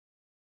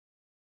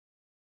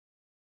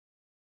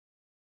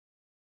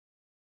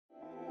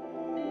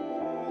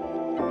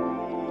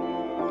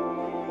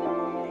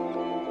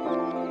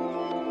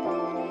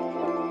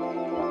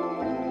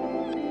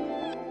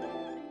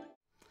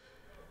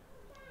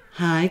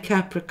Hi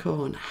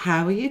Capricorn,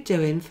 how are you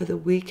doing for the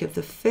week of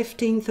the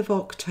 15th of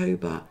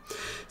October?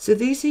 So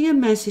these are your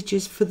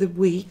messages for the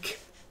week,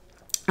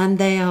 and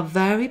they are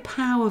very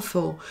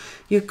powerful.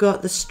 You've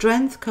got the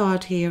Strength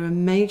card here, a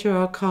Major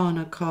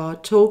Arcana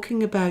card,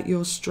 talking about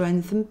your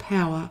strength and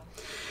power.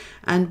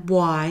 And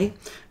why?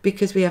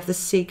 Because we have the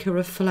Seeker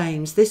of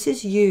Flames. This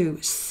is you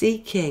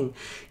seeking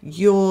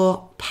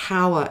your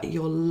power,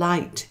 your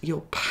light,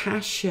 your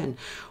passion,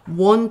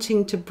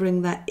 wanting to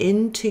bring that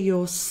into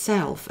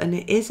yourself. And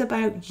it is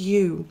about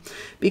you,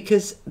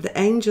 because the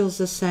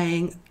angels are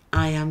saying,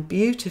 I am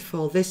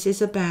beautiful. This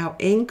is about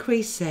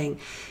increasing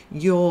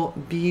your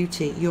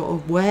beauty, your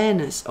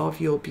awareness of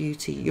your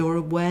beauty, your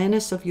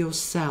awareness of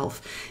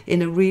yourself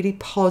in a really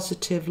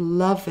positive,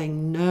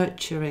 loving,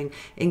 nurturing,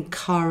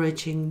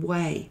 encouraging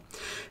way.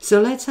 So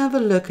let's have a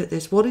look at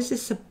this. What is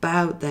this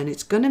about then?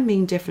 It's going to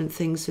mean different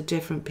things to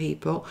different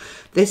people.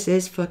 This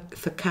is for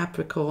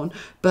Capricorn,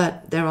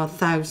 but there are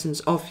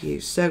thousands of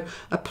you. So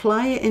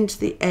apply it into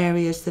the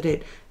areas that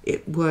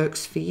it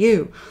works for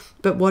you.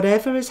 But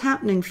whatever is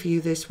happening for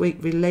you this week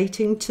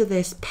relating to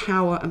this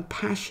power and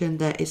passion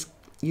that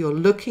you're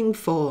looking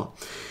for,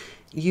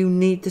 you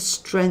need the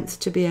strength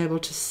to be able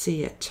to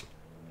see it.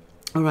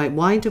 All right,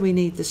 why do we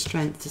need the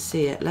strength to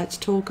see it? Let's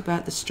talk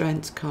about the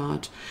Strength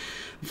card.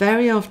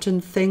 Very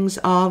often things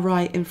are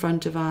right in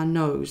front of our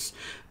nose,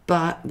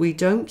 but we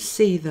don't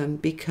see them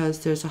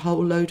because there's a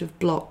whole load of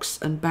blocks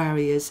and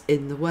barriers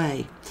in the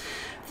way.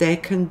 There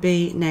can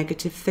be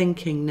negative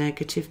thinking,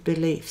 negative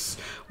beliefs.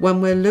 When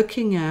we're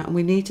looking at, and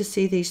we need to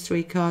see these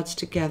three cards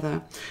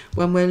together,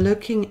 when we're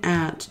looking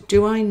at,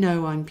 do I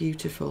know I'm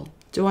beautiful?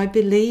 Do I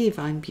believe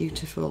I'm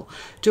beautiful?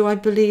 Do I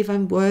believe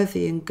I'm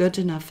worthy and good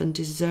enough and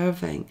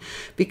deserving?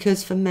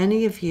 Because for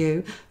many of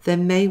you, there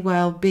may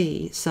well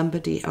be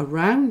somebody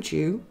around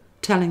you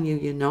telling you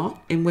you're not,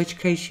 in which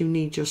case you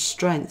need your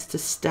strength to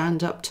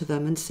stand up to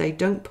them and say,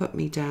 don't put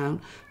me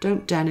down,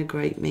 don't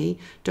denigrate me,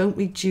 don't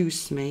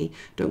reduce me,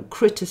 don't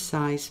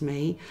criticize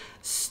me,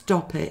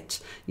 stop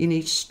it. You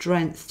need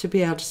strength to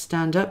be able to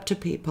stand up to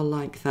people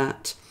like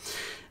that.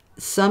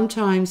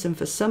 Sometimes, and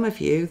for some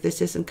of you,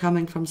 this isn't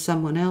coming from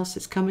someone else,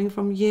 it's coming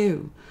from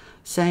you,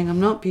 saying,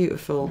 I'm not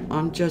beautiful,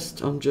 I'm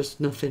just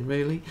nothing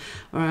really.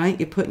 All right,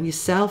 you're putting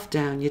yourself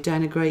down, you're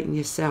denigrating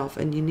yourself,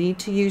 and you need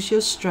to use your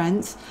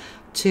strength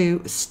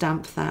to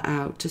stamp that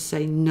out, to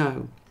say,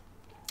 no,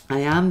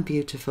 I am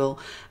beautiful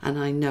and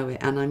I know it,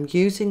 and I'm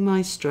using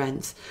my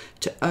strength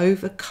to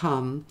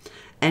overcome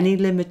any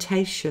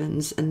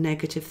limitations and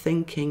negative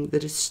thinking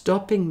that is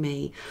stopping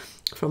me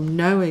from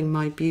knowing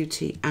my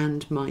beauty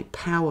and my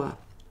power.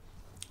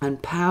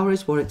 And power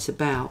is what it's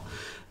about,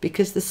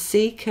 because the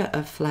Seeker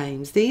of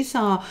Flames, these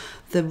are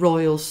the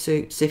royal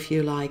suits, if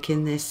you like,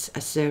 in this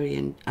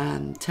Assyrian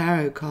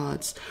tarot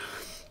cards.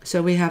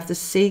 So we have the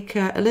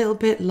Seeker, a little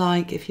bit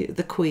like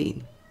the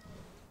Queen.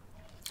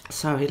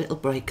 Sorry, a little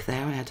break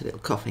there. I had a little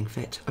coughing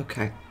fit.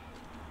 Okay.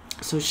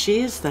 So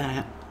she is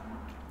there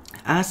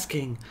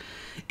asking,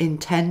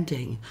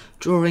 intending,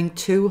 drawing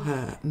to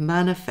her,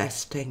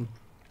 manifesting,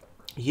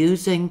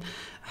 using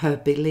her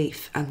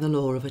belief and the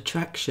law of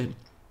attraction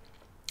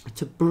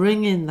to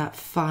bring in that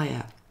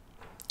fire,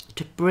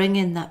 to bring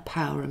in that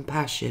power and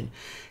passion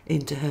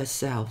into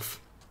herself.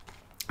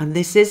 And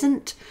this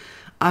isn't,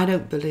 I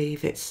don't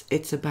believe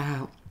it's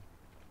about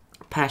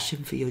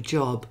passion for your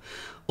job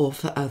or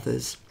for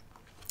others.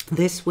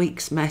 This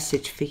week's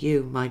message for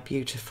you, my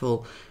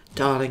beautiful,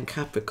 darling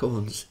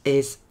Capricorns,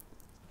 is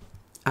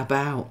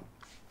about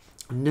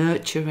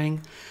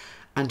nurturing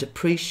and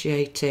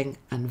appreciating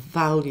and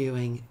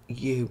valuing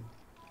you.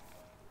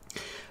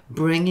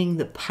 Bringing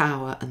the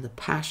power and the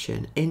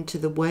passion into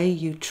the way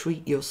you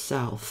treat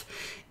yourself,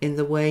 in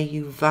the way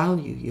you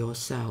value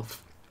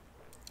yourself,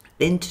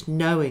 into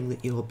knowing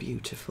that you're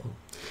beautiful.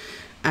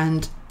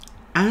 And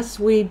as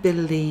we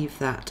believe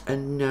that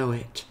and know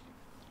it,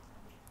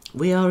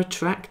 we are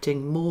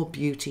attracting more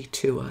beauty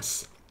to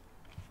us,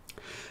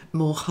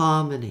 more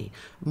harmony,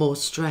 more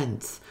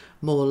strength,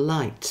 more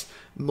light,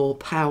 more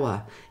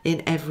power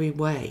in every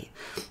way.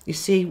 You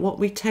see, what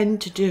we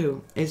tend to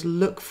do is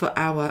look for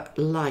our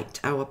light,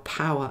 our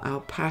power,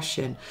 our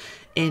passion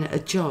in a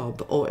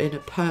job or in a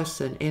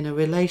person, in a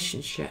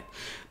relationship,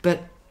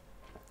 but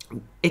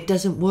it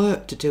doesn't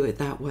work to do it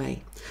that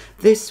way.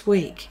 This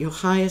week, your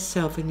higher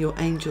self and your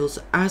angels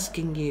are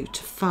asking you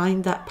to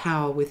find that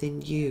power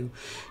within you,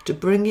 to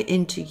bring it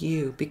into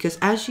you, because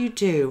as you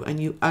do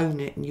and you own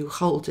it and you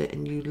hold it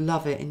and you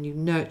love it and you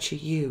nurture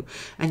you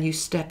and you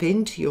step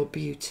into your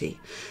beauty,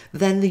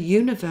 then the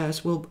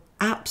universe will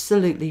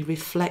absolutely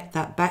reflect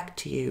that back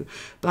to you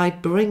by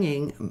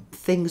bringing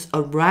things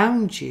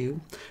around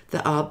you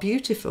that are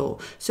beautiful.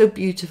 So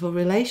beautiful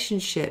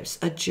relationships,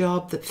 a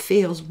job that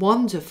feels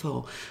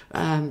wonderful,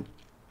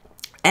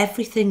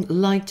 everything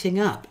lighting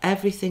up,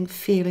 everything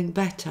feeling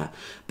better,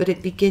 but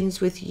it begins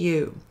with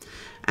you.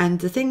 And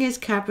the thing is,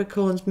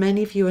 Capricorns,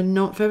 many of you are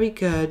not very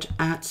good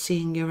at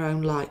seeing your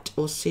own light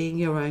or seeing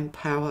your own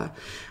power,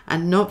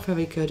 and not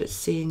very good at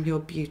seeing your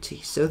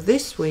beauty. So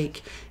this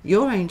week,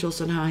 your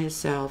angels and higher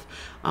self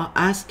are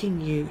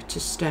asking you to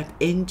step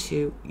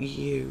into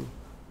you.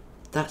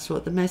 That's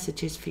what the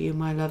message is for you,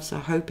 my loves. I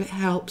hope it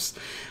helps,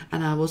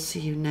 and I will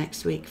see you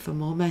next week for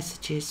more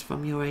messages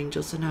from your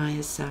angels and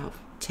higher self.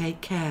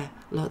 Take care.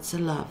 Lots of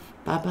love.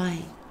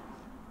 Bye-bye.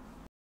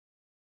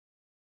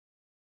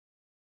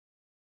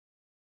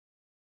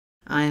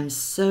 I am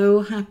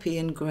so happy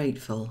and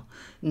grateful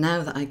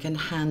now that I can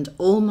hand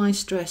all my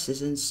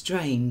stresses and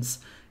strains,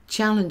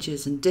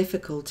 challenges and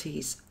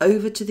difficulties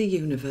over to the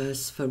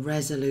universe for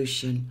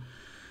resolution.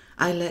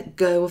 I let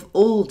go of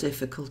all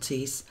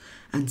difficulties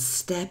and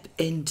step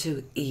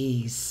into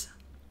ease.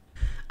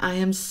 I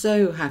am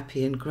so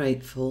happy and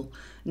grateful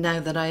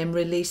now that I am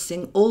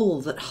releasing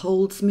all that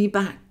holds me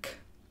back.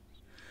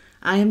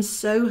 I am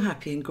so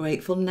happy and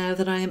grateful now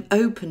that I am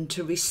open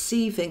to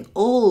receiving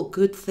all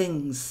good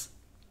things.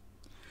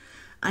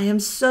 I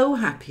am so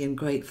happy and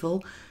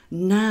grateful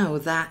now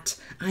that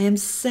I am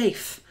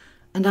safe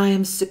and I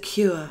am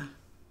secure.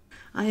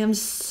 I am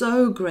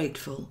so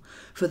grateful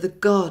for the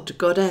God,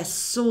 Goddess,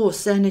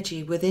 Source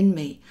energy within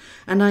me,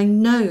 and I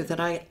know that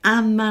I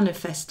am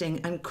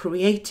manifesting and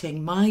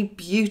creating my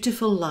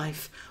beautiful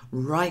life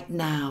right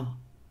now.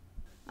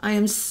 I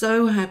am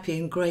so happy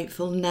and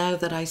grateful now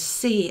that I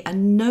see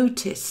and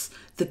notice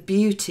the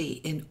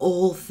beauty in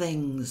all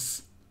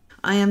things.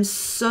 I am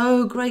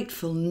so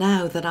grateful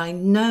now that I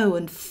know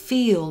and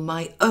feel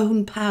my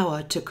own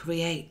power to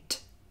create.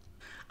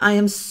 I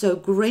am so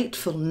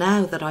grateful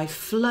now that I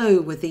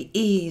flow with the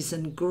ease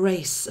and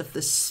grace of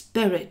the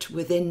Spirit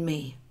within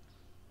me.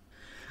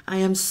 I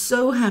am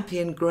so happy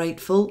and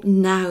grateful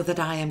now that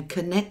I am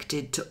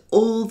connected to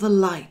all the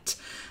light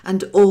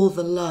and all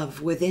the love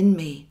within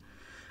me.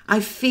 I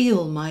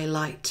feel my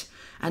light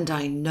and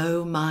I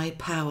know my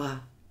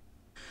power.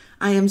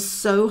 I am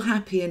so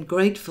happy and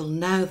grateful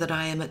now that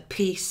I am at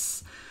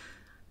peace,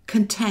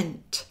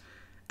 content,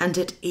 and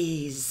at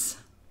ease.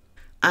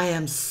 I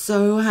am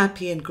so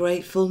happy and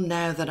grateful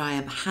now that I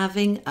am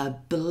having a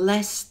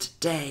blessed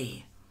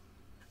day.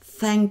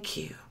 Thank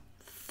you,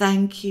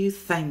 thank you,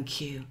 thank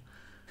you.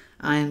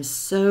 I am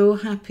so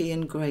happy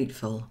and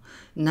grateful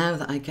now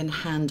that I can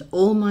hand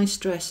all my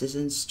stresses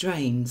and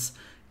strains,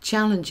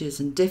 challenges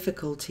and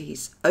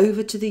difficulties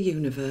over to the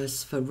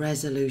universe for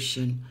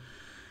resolution.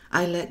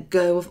 I let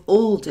go of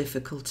all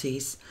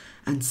difficulties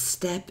and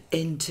step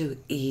into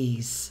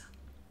ease.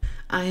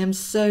 I am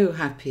so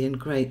happy and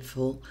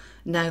grateful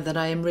now that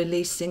I am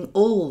releasing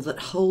all that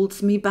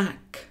holds me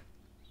back.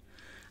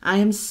 I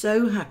am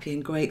so happy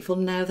and grateful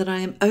now that I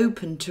am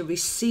open to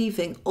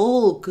receiving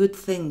all good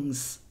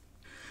things.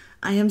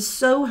 I am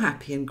so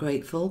happy and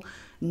grateful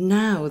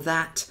now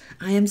that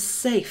I am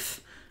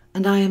safe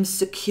and I am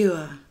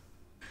secure.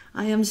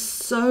 I am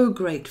so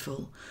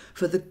grateful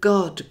for the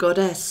God,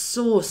 Goddess,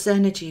 Source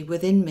energy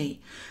within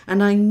me,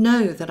 and I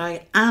know that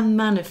I am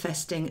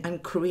manifesting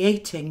and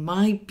creating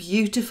my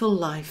beautiful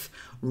life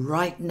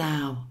right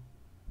now.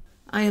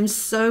 I am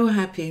so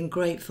happy and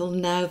grateful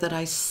now that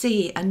I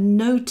see and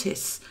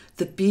notice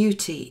the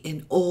beauty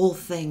in all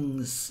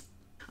things.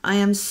 I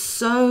am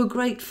so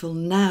grateful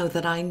now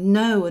that I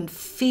know and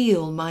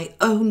feel my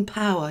own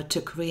power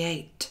to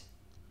create.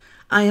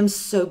 I am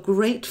so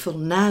grateful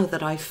now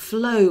that I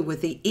flow with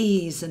the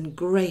ease and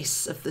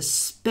grace of the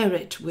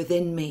Spirit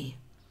within me.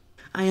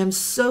 I am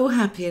so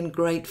happy and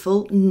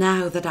grateful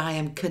now that I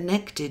am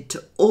connected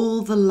to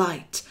all the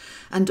light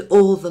and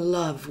all the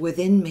love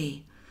within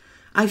me.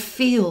 I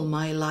feel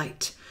my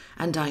light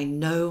and I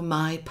know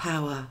my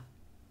power.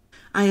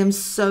 I am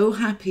so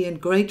happy and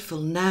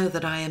grateful now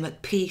that I am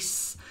at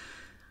peace,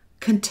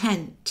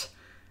 content,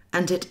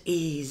 and at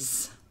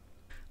ease.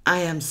 I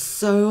am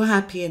so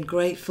happy and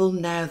grateful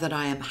now that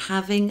I am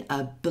having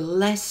a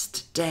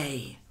blessed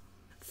day.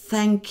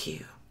 Thank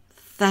you,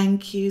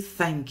 thank you,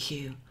 thank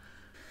you.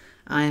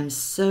 I am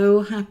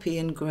so happy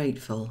and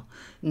grateful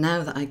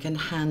now that I can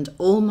hand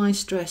all my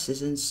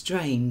stresses and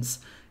strains,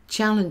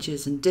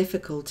 challenges and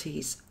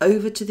difficulties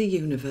over to the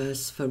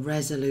universe for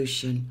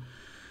resolution.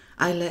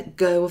 I let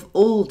go of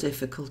all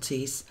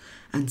difficulties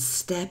and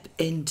step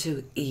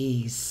into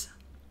ease.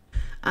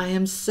 I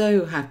am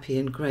so happy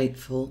and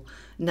grateful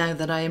now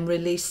that I am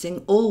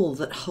releasing all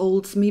that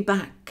holds me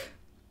back.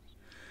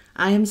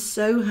 I am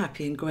so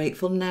happy and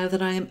grateful now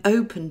that I am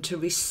open to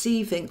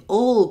receiving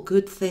all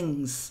good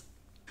things.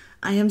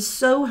 I am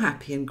so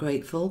happy and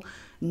grateful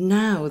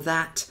now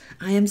that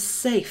I am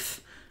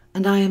safe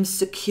and I am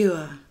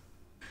secure.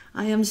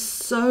 I am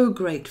so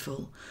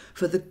grateful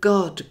for the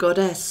God,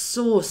 Goddess,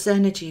 Source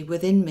energy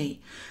within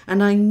me,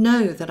 and I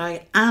know that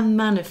I am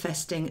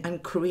manifesting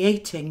and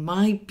creating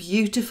my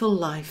beautiful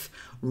life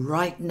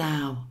right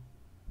now.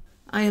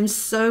 I am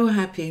so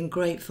happy and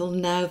grateful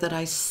now that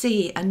I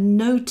see and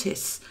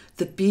notice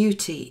the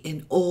beauty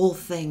in all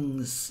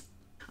things.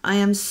 I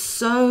am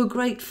so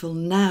grateful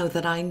now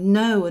that I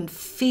know and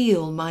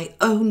feel my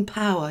own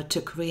power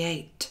to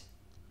create.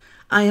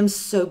 I am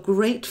so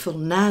grateful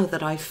now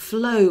that I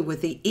flow with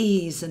the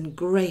ease and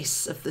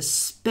grace of the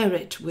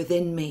Spirit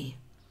within me.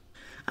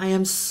 I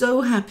am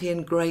so happy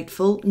and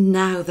grateful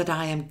now that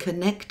I am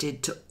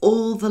connected to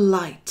all the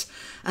light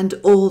and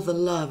all the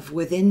love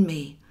within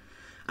me.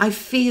 I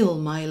feel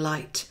my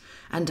light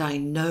and I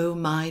know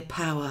my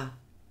power.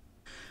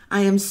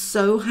 I am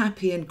so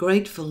happy and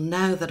grateful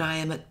now that I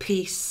am at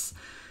peace,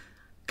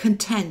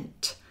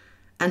 content,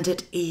 and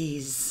at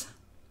ease.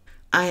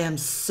 I am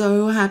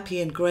so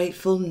happy and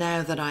grateful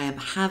now that I am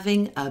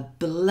having a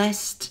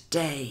blessed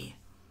day.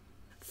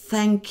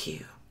 Thank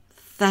you,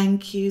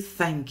 thank you,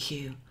 thank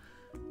you.